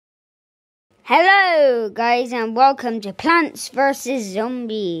Hello guys and welcome to Plants vs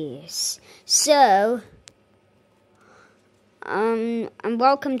Zombies. So, and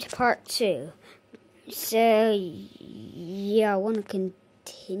welcome to part 2. So, yeah, I want to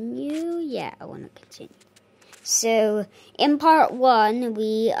continue. Yeah, I want to continue. So, in part 1,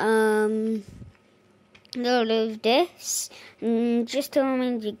 we, loaded this. Just to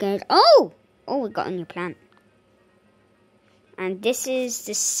remind you guys, oh, we got a new plant. And this is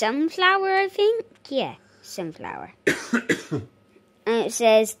the sunflower, I think? Yeah, sunflower. And it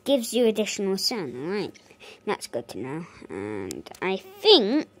says, gives you additional sun. Alright, that's good to know. And I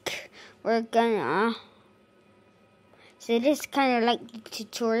think we're gonna... So this is kind of like the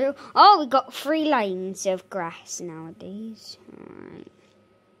tutorial. Oh, we got 3 lines of grass nowadays. Alright.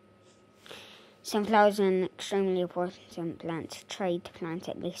 Sunflowers are an extremely important plant. Try to plant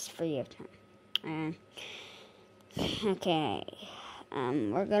at least 3 of them. Okay,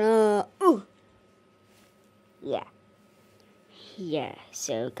 we're gonna, yeah,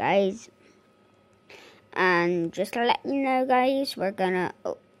 so guys, and just to let you know guys, we're gonna,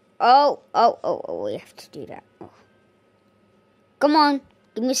 we have to do that. Come on,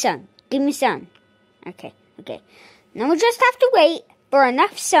 give me sun, okay, now we just have to wait for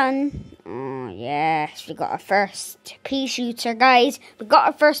enough sun. Oh yes, we got our first pea shooter guys,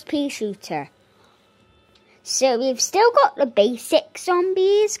 So we've still got the basic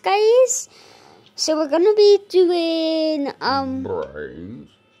zombies, guys. So we're gonna be doing brains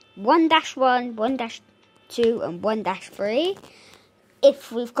 1-1, 1-2, and 1-3.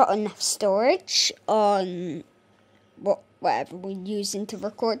 If we've got enough storage on whatever we're using to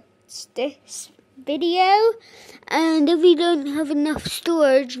record this video, and if we don't have enough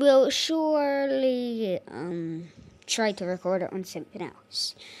storage, we'll surely try to record it on something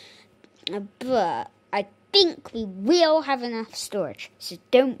else. But I think we will have enough storage, so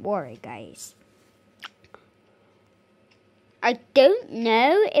don't worry guys. I don't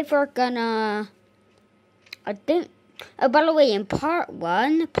know if we're gonna, by the way, in part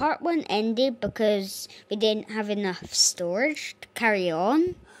one ended because we didn't have enough storage to carry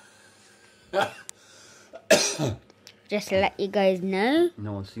on. Just to let you guys know.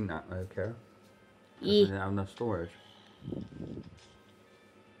 No one's seen that, okay? Yeah. We didn't have enough storage.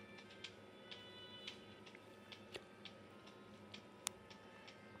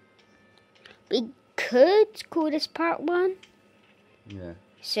 We could call this part 1. Yeah.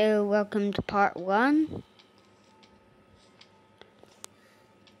 So, welcome to part 1.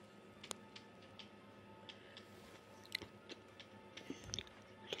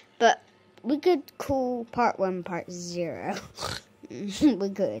 But we could call part 1 part 0. We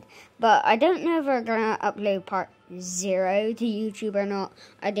could. But I don't know if we're going to upload part 0 to YouTube or not.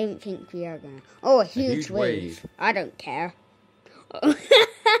 I don't think we are going to. Oh, a huge wave. I don't care.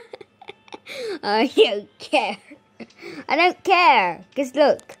 I don't care. Because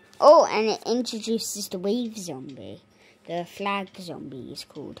look. Oh, and it introduces the wave zombie. The flag zombie is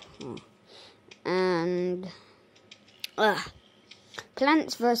called. Oh. And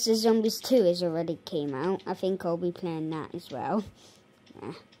Plants vs Zombies 2 has already came out. I think I'll be playing that as well.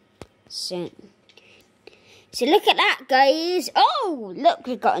 Yeah. So look at that, guys. Oh, look,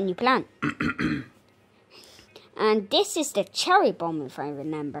 we've got a new plant. And this is the cherry bomb, if I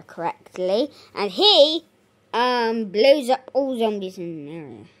remember correctly. And he blows up all zombies in the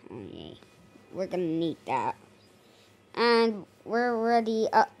area. Oh yeah, we're gonna need that. And we're already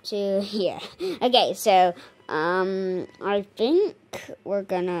up to here. Okay, so I think we're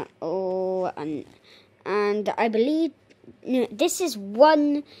gonna and I believe this is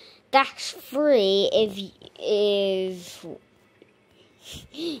 1-3 if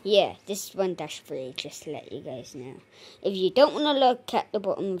yeah, this is 1-3, just to let you guys know. If you don't want to look at the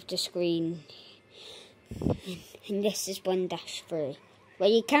bottom of the screen, and this is 1-3. Well,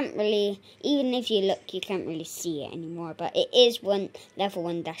 you can't really, even if you look, you can't really see it anymore, but it is level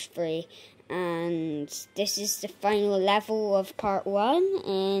 1-3, and this is the final level of part 1,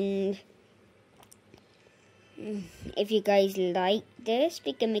 and if you guys like this,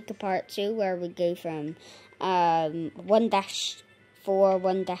 we can make a part 2 where we go from 1-4,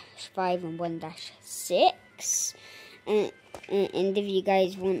 1-5, and 1-6, and if you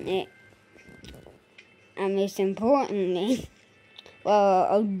guys want it, and most importantly, well,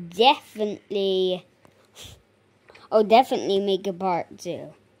 I'll definitely make a part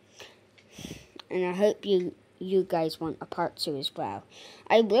 2, and I hope you guys want a part 2 as well.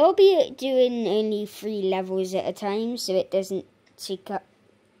 I will be doing only 3 levels at a time, so it doesn't take up,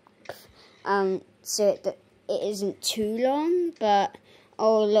 so it isn't too long. But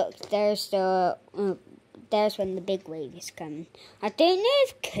oh look, there's the there's when the big wave is coming. I don't know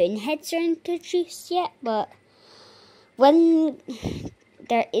if cone heads are introduced yet, but when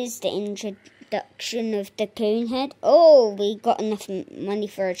there is the introduction of the cone head, oh, we got enough money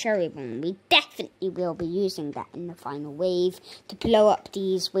for a cherry bomb. We definitely will be using that in the final wave to blow up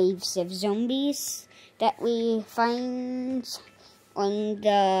these waves of zombies that we find on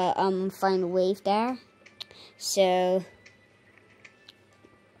the final wave there. So,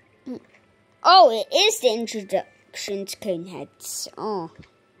 oh, it is the introduction to cone heads. Oh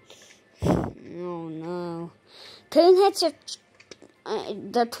no. Cone heads are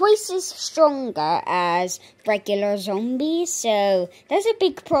they're twice as stronger as regular zombies, so that's a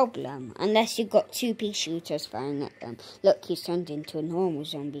big problem. Unless you've got 2 pea shooters firing at them. Look, he's turned into a normal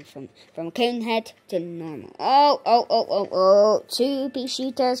zombie from cone head to normal. Oh, 2 pea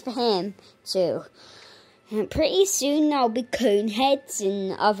shooters for him too. And pretty soon there'll be cone heads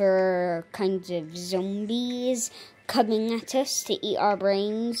and other kinds of zombies coming at us to eat our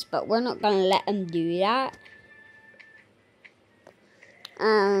brains, but we're not going to let them do that.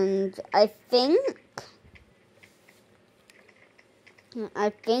 And I think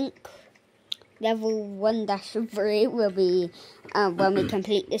level 1-3 will be, when we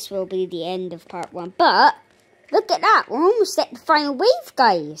complete this, will be the end of part 1. But, look at that, we're almost at the final wave,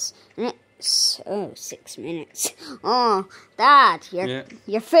 guys. And it's, 6 minutes. Oh, Dad,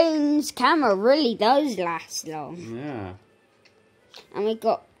 your phone's camera really does last long. Yeah. And we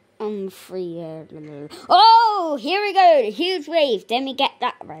got 3. Oh, here we go, the huge wave. Let me get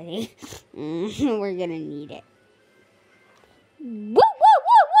that ready. We're gonna need it. Woo!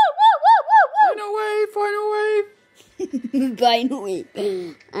 Final wave! Final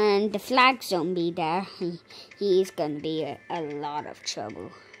wave. And the flag zombie there, he's gonna be a lot of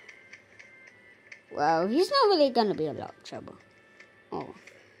trouble. Well, he's not really gonna be a lot of trouble. Oh,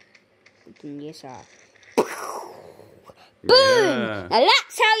 we can use our. Boom! Yeah. Now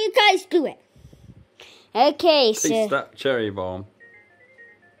that's how you guys do it. Okay, so... Taste that cherry bomb.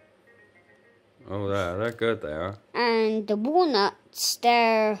 Oh, they're good, they are. And the walnuts,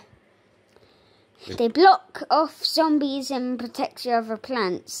 they block off zombies and protect your other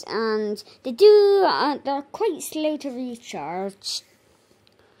plants. And they're quite slow to recharge.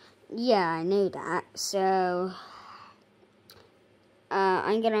 Yeah, I know that. So,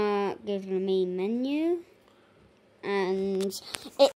 I'm gonna go to the main menu. And